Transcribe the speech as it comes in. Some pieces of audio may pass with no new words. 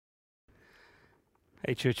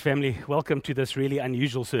Hey, church family, welcome to this really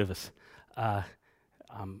unusual service.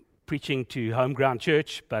 I'm preaching to Homeground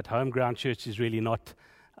Church, but Homeground Church is really not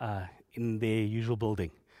in their usual building.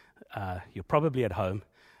 You're probably at home,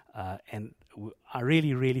 and I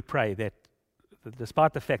really pray that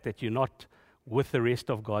despite the fact that you're not with the rest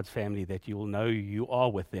of God's family, that you will know you are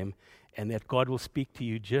with them, and that God will speak to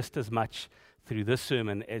you just as much through this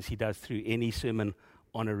sermon as He does through any sermon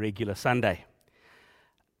on a regular Sunday.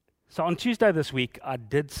 So on Tuesday this week, I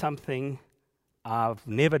did something I've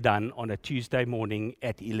never done on a Tuesday morning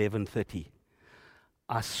at 11:30.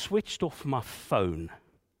 I switched off my phone.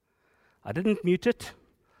 I didn't mute it.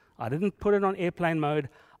 I didn't put it on airplane mode.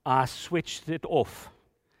 I switched it off.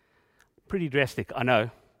 Pretty drastic, I know.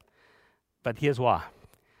 But here's why.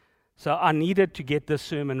 So I needed to get this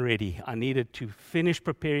sermon ready. I needed to finish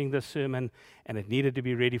preparing this sermon, and it needed to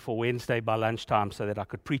be ready for Wednesday by lunchtime so that I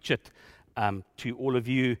could preach it to all of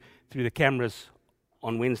you through the cameras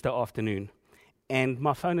on Wednesday afternoon. And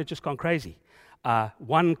my phone had just gone crazy.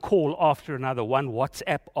 One call after another, one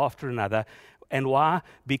WhatsApp after another. And why?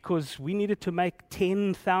 Because we needed to make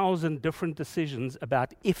 10,000 different decisions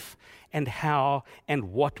about if and how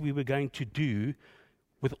and what we were going to do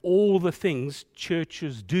with all the things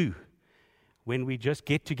churches do when we just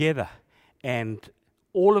get together. And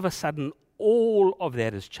all of a sudden, all of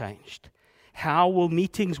that has changed. How will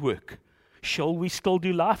meetings work? Shall we still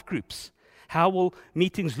do life groups? How will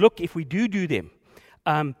meetings look if we do them?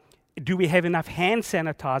 Do we have enough hand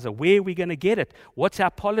sanitizer? Where are we going to get it? What's our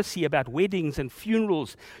policy about weddings and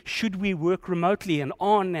funerals? Should we work remotely? And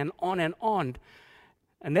on and on and on.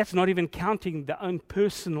 And that's not even counting the own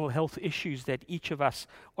personal health issues that each of us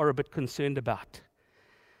are a bit concerned about.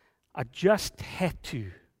 I just had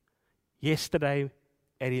to, yesterday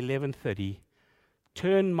at 11:30,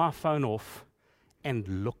 turn my phone off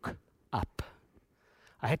and look up.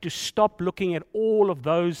 I had to stop looking at all of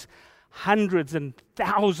those hundreds and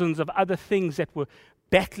thousands of other things that were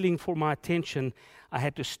battling for my attention. I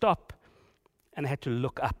had to stop and I had to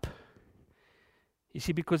look up. You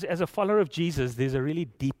see, because as a follower of Jesus, there's a really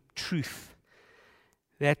deep truth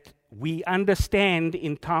that we understand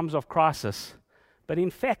in times of crisis, but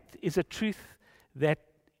in fact is a truth that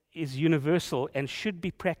is universal and should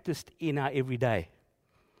be practiced in our everyday.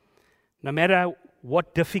 No matter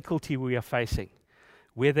what difficulty we are facing,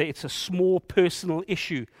 whether it's a small personal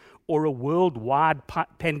issue or a worldwide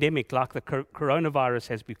pandemic like the coronavirus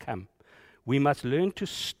has become, we must learn to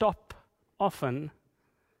stop often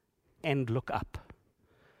and look up.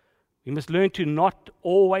 We must learn to not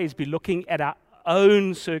always be looking at our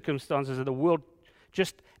own circumstances of the world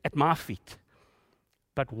just at my feet,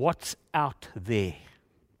 but what's out there.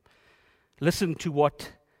 Listen to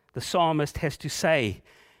what the psalmist has to say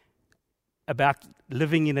about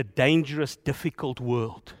living in a dangerous, difficult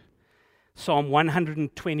world. Psalm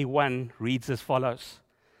 121 reads as follows: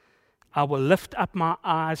 I will lift up my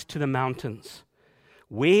eyes to the mountains.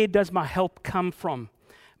 Where does my help come from?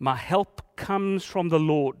 My help comes from the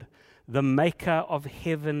Lord, the maker of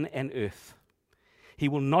heaven and earth. He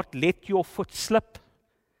will not let your foot slip.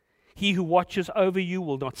 He who watches over you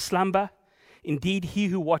will not slumber. Indeed, he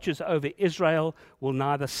who watches over Israel will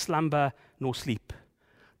neither slumber nor sleep.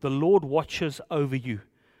 The Lord watches over you.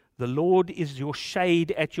 The Lord is your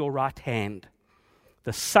shade at your right hand.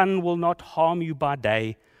 The sun will not harm you by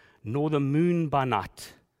day, nor the moon by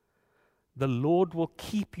night. The Lord will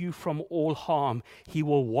keep you from all harm. He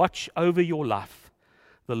will watch over your life.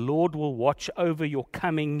 The Lord will watch over your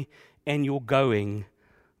coming and your going,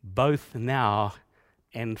 both now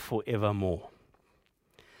and forevermore.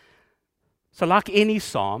 So like any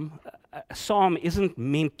psalm, a psalm isn't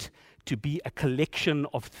meant to be a collection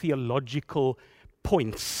of theological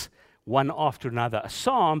points, one after another. A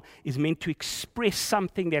psalm is meant to express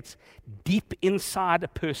something that's deep inside a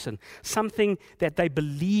person, something that they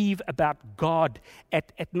believe about God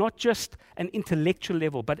at not just an intellectual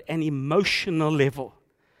level, but an emotional level.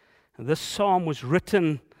 And this psalm was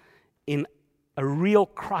written in a real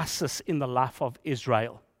crisis in the life of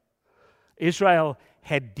Israel. Israel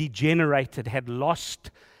had degenerated, had lost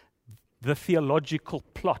the theological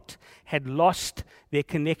plot, had lost their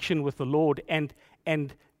connection with the Lord, and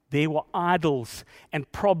there were idols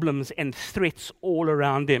and problems and threats all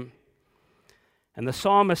around them. And the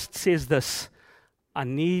psalmist says this: I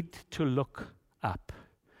need to look up.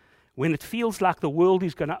 When it feels like the world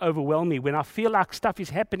is going to overwhelm me, when I feel like stuff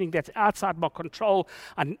is happening that's outside my control,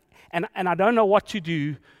 and I don't know what to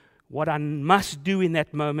do, what I must do in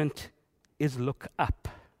that moment is look up.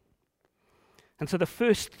 And so the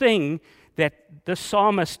first thing that the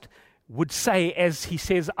psalmist would say as he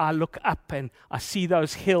says, I look up and I see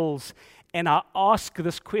those hills And I ask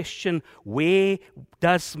this question, where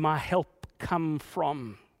does my help come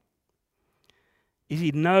from? Is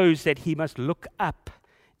he knows that he must look up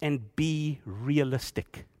and be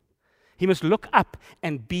realistic. He must look up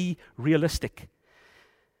and be realistic.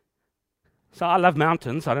 So I love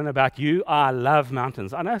mountains. I don't know about you. I love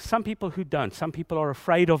mountains. I know some people who don't. Some people are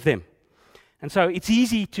afraid of them. And so it's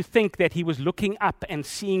easy to think that he was looking up and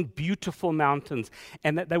seeing beautiful mountains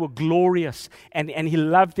and that they were glorious and he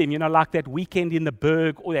loved them, like that weekend in the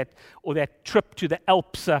Berg or that trip to the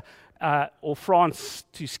Alps or France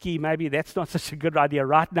to ski. Maybe that's not such a good idea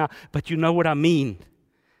right now, but you know what I mean.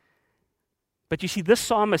 But you see, this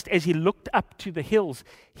psalmist, as he looked up to the hills,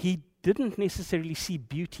 he didn't necessarily see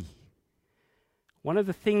beauty. One of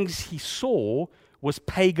the things he saw was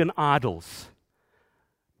pagan idols,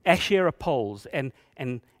 Asherah poles, and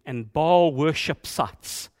Baal worship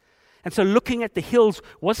sites. And so looking at the hills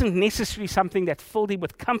wasn't necessarily something that filled him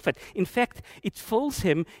with comfort. In fact, it fills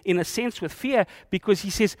him, in a sense, with fear, because he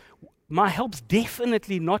says, my help's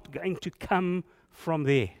definitely not going to come from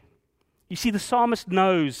there. You see, the psalmist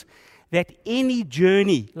knows that any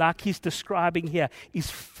journey, like he's describing here,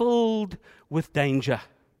 is filled with danger.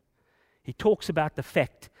 He talks about the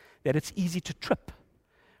fact that it's easy to trip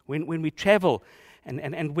when we travel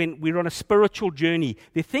and when we're on a spiritual journey.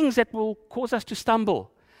 There are things that will cause us to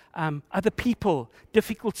stumble. Other people,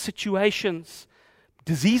 difficult situations,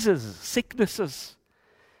 diseases, sicknesses.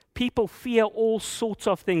 People fear all sorts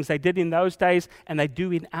of things. They did in those days and they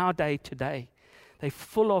do in our day today. They're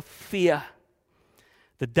full of fear.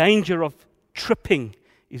 The danger of tripping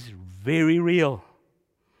is very real.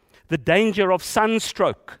 The danger of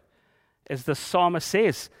sunstroke, as the psalmist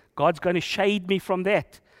says, God's going to shade me from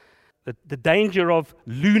that. The danger of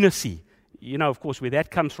lunacy, of course, where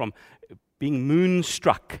that comes from, being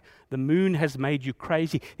moonstruck. The moon has made you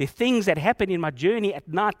crazy. There are things that happen in my journey at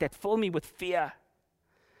night that fill me with fear.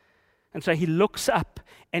 And so he looks up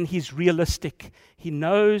and he's realistic. He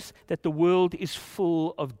knows that the world is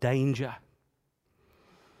full of danger.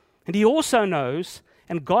 And he also knows,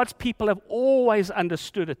 and God's people have always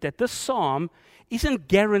understood it, that this psalm isn't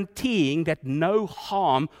guaranteeing that no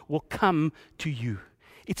harm will come to you.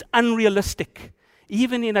 It's unrealistic,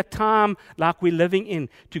 even in a time like we're living in,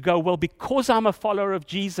 to go, well, because I'm a follower of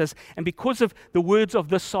Jesus and because of the words of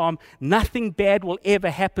this psalm, nothing bad will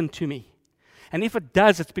ever happen to me. And if it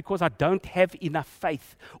does, it's because I don't have enough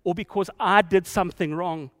faith or because I did something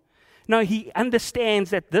wrong. No, he understands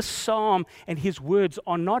that this psalm and his words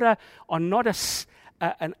are not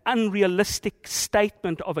an unrealistic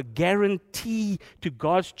statement of a guarantee to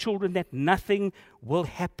God's children that nothing will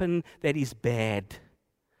happen that is bad.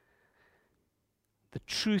 The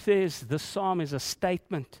truth is, this psalm is a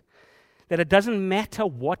statement that it doesn't matter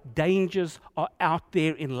what dangers are out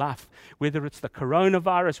there in life, whether it's the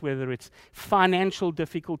coronavirus, whether it's financial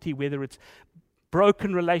difficulty, whether it's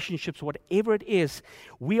broken relationships, whatever it is,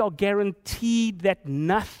 we are guaranteed that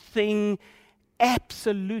nothing,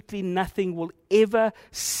 absolutely nothing, will ever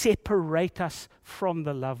separate us from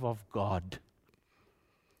the love of God.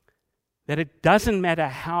 That it doesn't matter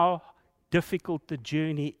how difficult the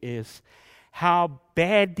journey is, how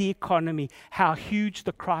bad the economy, how huge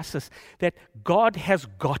the crisis, that God has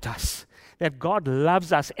got us, that God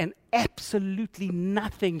loves us, and absolutely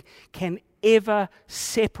nothing can ever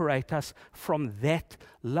separate us from that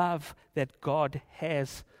love that God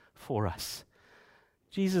has for us.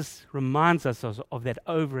 Jesus reminds us of that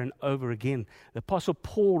over and over again. The Apostle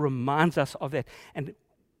Paul reminds us of that. And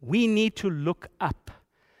we need to look up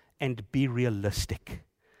and be realistic.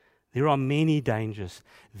 There are many dangers.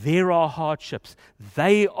 There are hardships.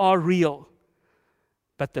 They are real.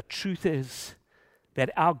 But the truth is that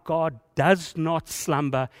our God does not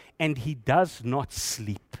slumber and He does not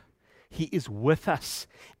sleep. He is with us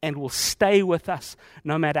and will stay with us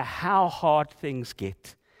no matter how hard things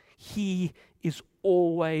get. He is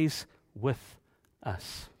always with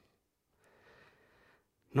us.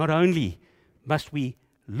 Not only must we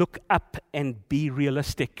look up and be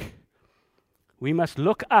realistic, we must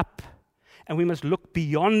look up and we must look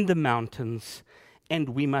beyond the mountains and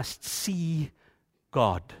we must see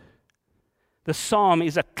God. The psalm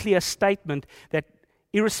is a clear statement that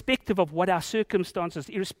irrespective of what our circumstances,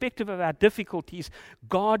 irrespective of our difficulties,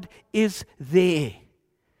 God is there.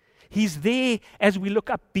 He's there as we look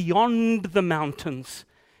up beyond the mountains.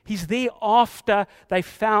 He's there after they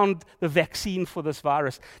found the vaccine for this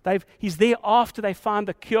virus. He's there after they find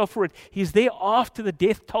the cure for it. He's there after the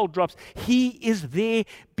death toll drops. He is there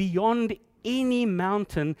beyond any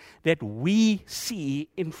mountain that we see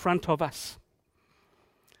in front of us.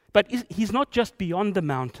 But He's not just beyond the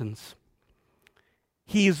mountains.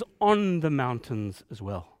 He is on the mountains as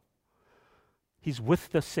well. He's with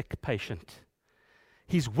the sick patient.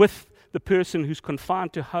 He's with the person who's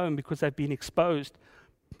confined to home because they've been exposed.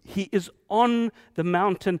 He is on the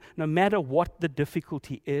mountain no matter what the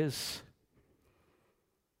difficulty is.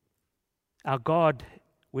 Our God,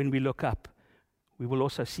 when we look up, we will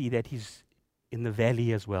also see that He's in the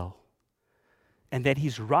valley as well. And that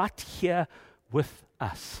He's right here with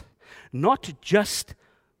us. Not just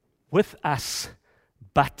with us,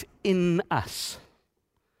 but in us.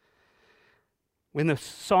 When the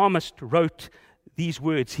psalmist wrote these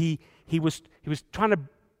words, he was trying to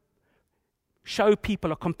show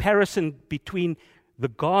people a comparison between the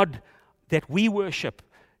God that we worship,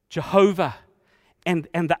 Jehovah, and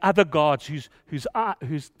the other gods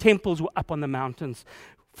whose temples were up on the mountains.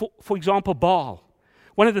 For example, Baal.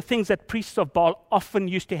 One of the things that priests of Baal often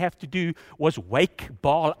used to have to do was wake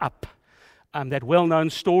Baal up. That well-known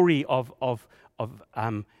story of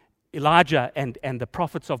Elijah and the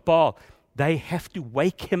prophets of Baal. They have to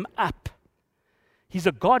wake him up. He's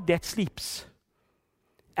a God that sleeps.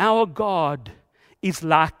 Our God is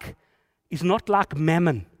not like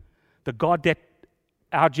Mammon, the God that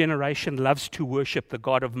our generation loves to worship, the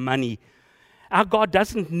God of money. Our God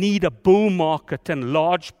doesn't need a bull market and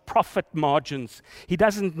large profit margins. He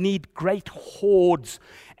doesn't need great hoards.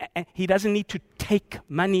 He doesn't need to take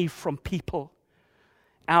money from people.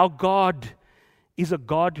 Our God is a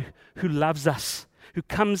God who loves us, who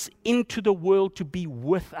comes into the world to be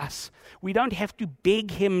with us. We don't have to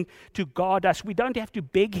beg Him to guard us. We don't have to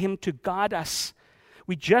beg Him to guide us.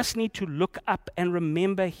 We just need to look up and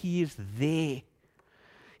remember He is there.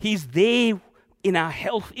 He's there in our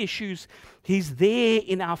health issues. He's there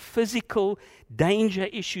in our physical danger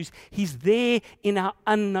issues. He's there in our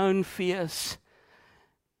unknown fears.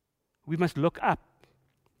 We must look up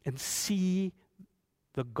and see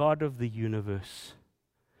the God of the universe,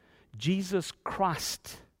 Jesus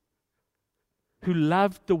Christ, who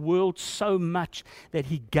loved the world so much that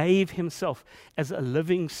He gave Himself as a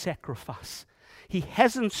living sacrifice. He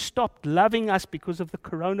hasn't stopped loving us because of the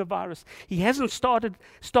coronavirus. He hasn't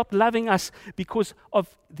stopped loving us because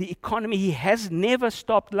of the economy. He has never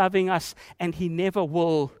stopped loving us, and He never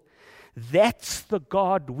will. That's the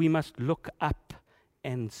God we must look up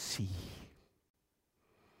and see.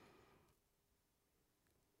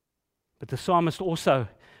 But the psalmist also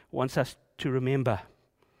wants us to remember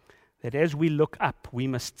that as we look up, we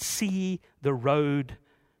must see the road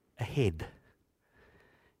ahead.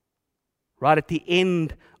 Right at the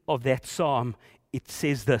end of that psalm, it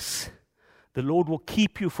says this: the Lord will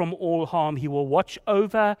keep you from all harm. He will watch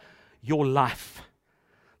over your life.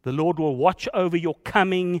 The Lord will watch over your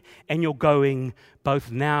coming and your going,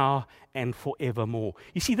 both now and forevermore.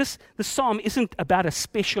 You see, this psalm isn't about a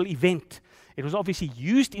special event. It was obviously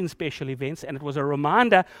used in special events, and it was a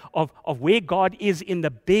reminder of where God is in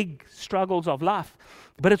the big struggles of life.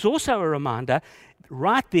 But it's also a reminder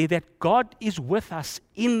right there that God is with us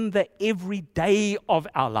in the everyday of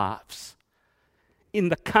our lives, in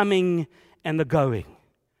the coming and the going,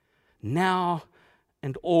 now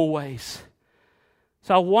and always.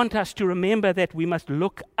 So I want us to remember that we must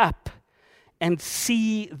look up and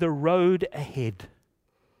see the road ahead,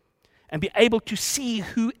 and be able to see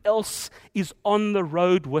who else is on the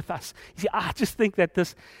road with us. You see, I just think that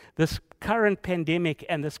this current pandemic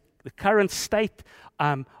and the current state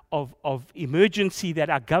of emergency that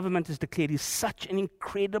our government has declared is such an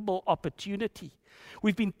incredible opportunity.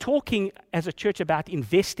 We've been talking as a church about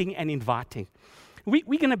investing and inviting. We're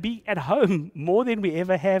going to be at home more than we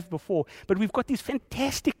ever have before, but we've got these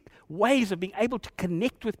fantastic ways of being able to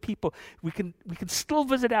connect with people. We can still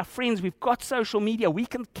visit our friends. We've got social media. We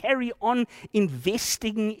can carry on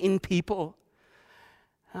investing in people.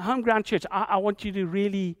 Homeground Church, I want you to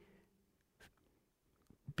really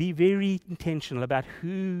be very intentional about who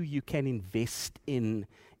you can invest in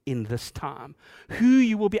this time, who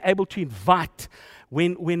you will be able to invite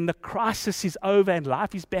when the crisis is over and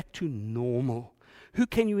life is back to normal. Who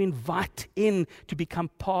can you invite in to become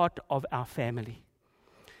part of our family?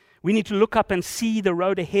 We need to look up and see the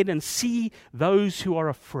road ahead and see those who are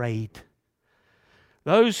afraid,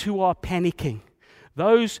 those who are panicking,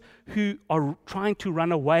 those who are trying to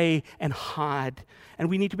run away and hide. And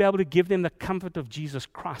we need to be able to give them the comfort of Jesus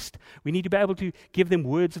Christ. We need to be able to give them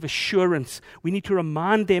words of assurance. We need to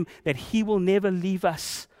remind them that He will never leave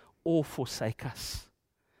us or forsake us.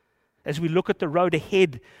 As we look at the road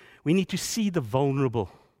ahead, we need to see the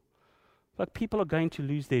vulnerable. Like, people are going to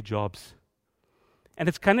lose their jobs. And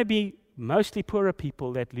it's going to be mostly poorer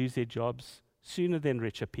people that lose their jobs sooner than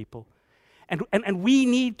richer people. And we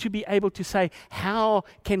need to be able to say, how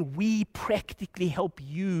can we practically help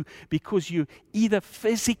you, because you're either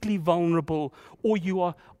physically vulnerable or you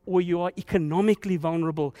are or you are economically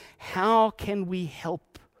vulnerable, how can we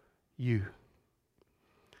help you?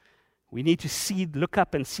 We need to look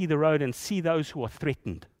up and see the road and see those who are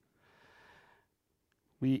threatened.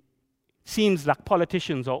 It seems like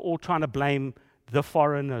politicians are all trying to blame the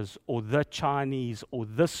foreigners or the Chinese or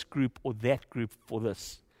this group or that group for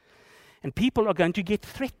this. And people are going to get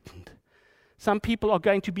threatened. Some people are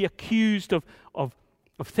going to be accused of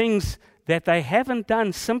things that they haven't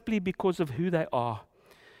done simply because of who they are.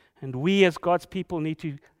 And we as God's people need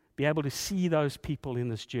to be able to see those people in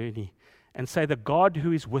this journey and say the God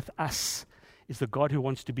who is with us is the God who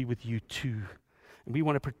wants to be with you too. And we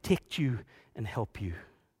want to protect you and help you.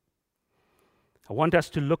 I want us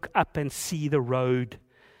to look up and see the road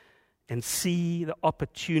and see the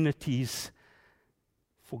opportunities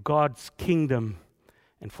for God's kingdom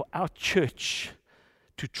and for our church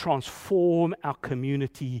to transform our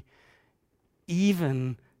community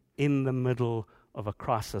even in the middle of a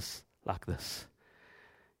crisis like this.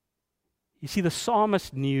 You see, the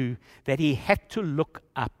psalmist knew that he had to look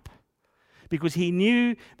up because he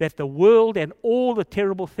knew that the world and all the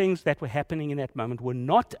terrible things that were happening in that moment were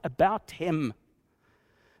not about him.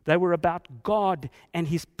 They were about God and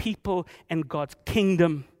his people and God's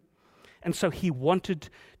kingdom. And so he wanted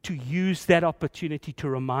to use that opportunity to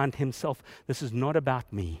remind himself, this is not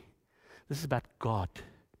about me. This is about God.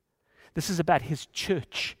 This is about his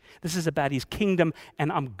church. This is about his kingdom,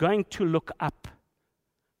 and I'm going to look up.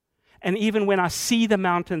 And even when I see the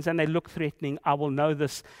mountains and they look threatening, I will know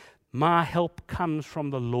this. My help comes from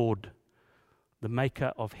the Lord, the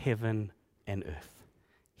maker of heaven and earth.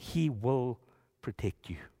 He will protect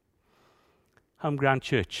you. Homeground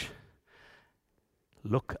Church,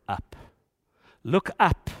 look up. Look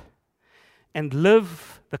up and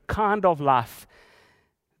live the kind of life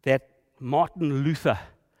that Martin Luther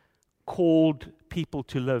called people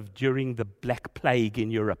to live during the Black Plague in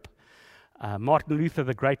Europe. Martin Luther,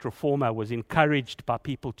 the great reformer, was encouraged by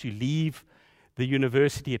people to leave the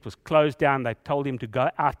university. It was closed down. They told him to go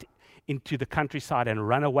out into the countryside and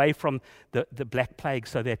run away from the Black Plague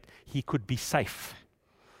so that he could be safe.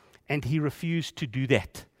 And he refused to do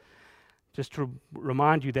that. Just to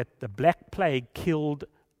remind you that the Black Plague killed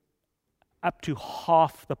up to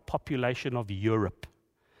half the population of Europe.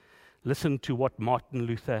 Listen to what Martin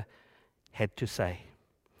Luther had to say.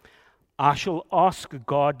 I shall ask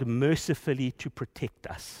God mercifully to protect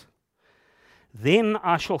us. Then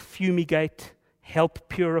I shall fumigate, help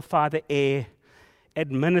purify the air,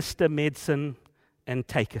 administer medicine, and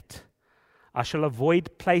take it. I shall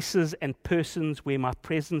avoid places and persons where my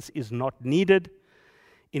presence is not needed,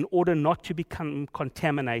 in order not to become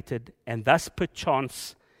contaminated, and thus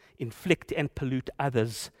perchance inflict and pollute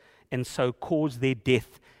others, and so cause their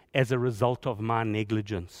death as a result of my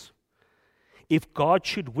negligence. If God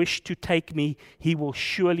should wish to take me, he will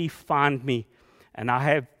surely find me, and I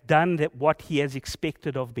have done what he has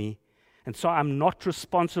expected of me, and so I'm not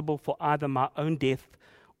responsible for either my own death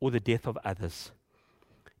or the death of others.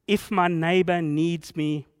 If my neighbor needs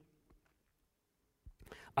me,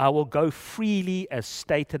 I will go freely as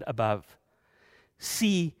stated above.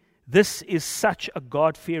 See, this is such a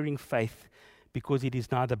God-fearing faith because it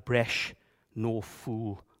is neither brash nor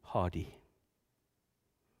foolhardy.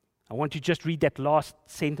 I want to just read that last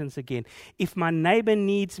sentence again. If my neighbor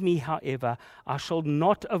needs me, however, I shall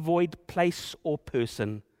not avoid place or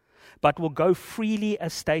person, but will go freely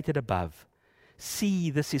as stated above. See,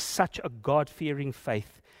 this is such a God-fearing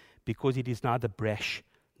faith because it is neither brash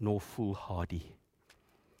nor foolhardy.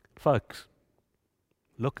 Folks,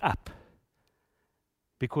 look up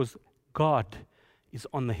because God is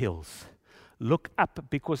on the hills. Look up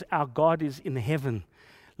because our God is in heaven.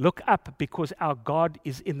 Look up because our God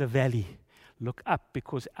is in the valley. Look up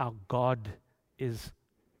because our God is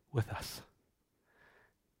with us.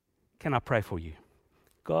 Can I pray for you?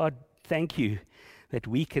 God, thank you that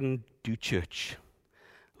we can do church.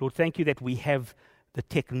 Lord, thank you that we have the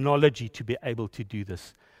technology to be able to do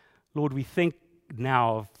this. Lord, we think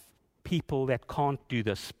now of people that can't do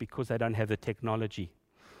this because they don't have the technology.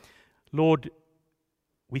 Lord,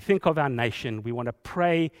 we think of our nation. We want to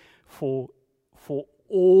pray for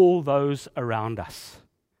all those around us.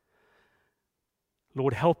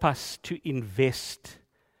 Lord, help us to invest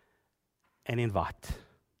and invite,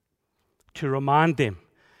 to remind them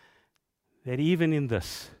that even in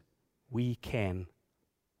this, we can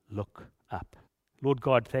look up. Lord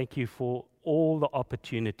God, thank you for all the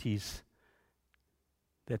opportunities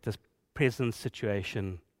that this present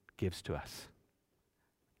situation gives to us.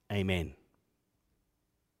 Amen.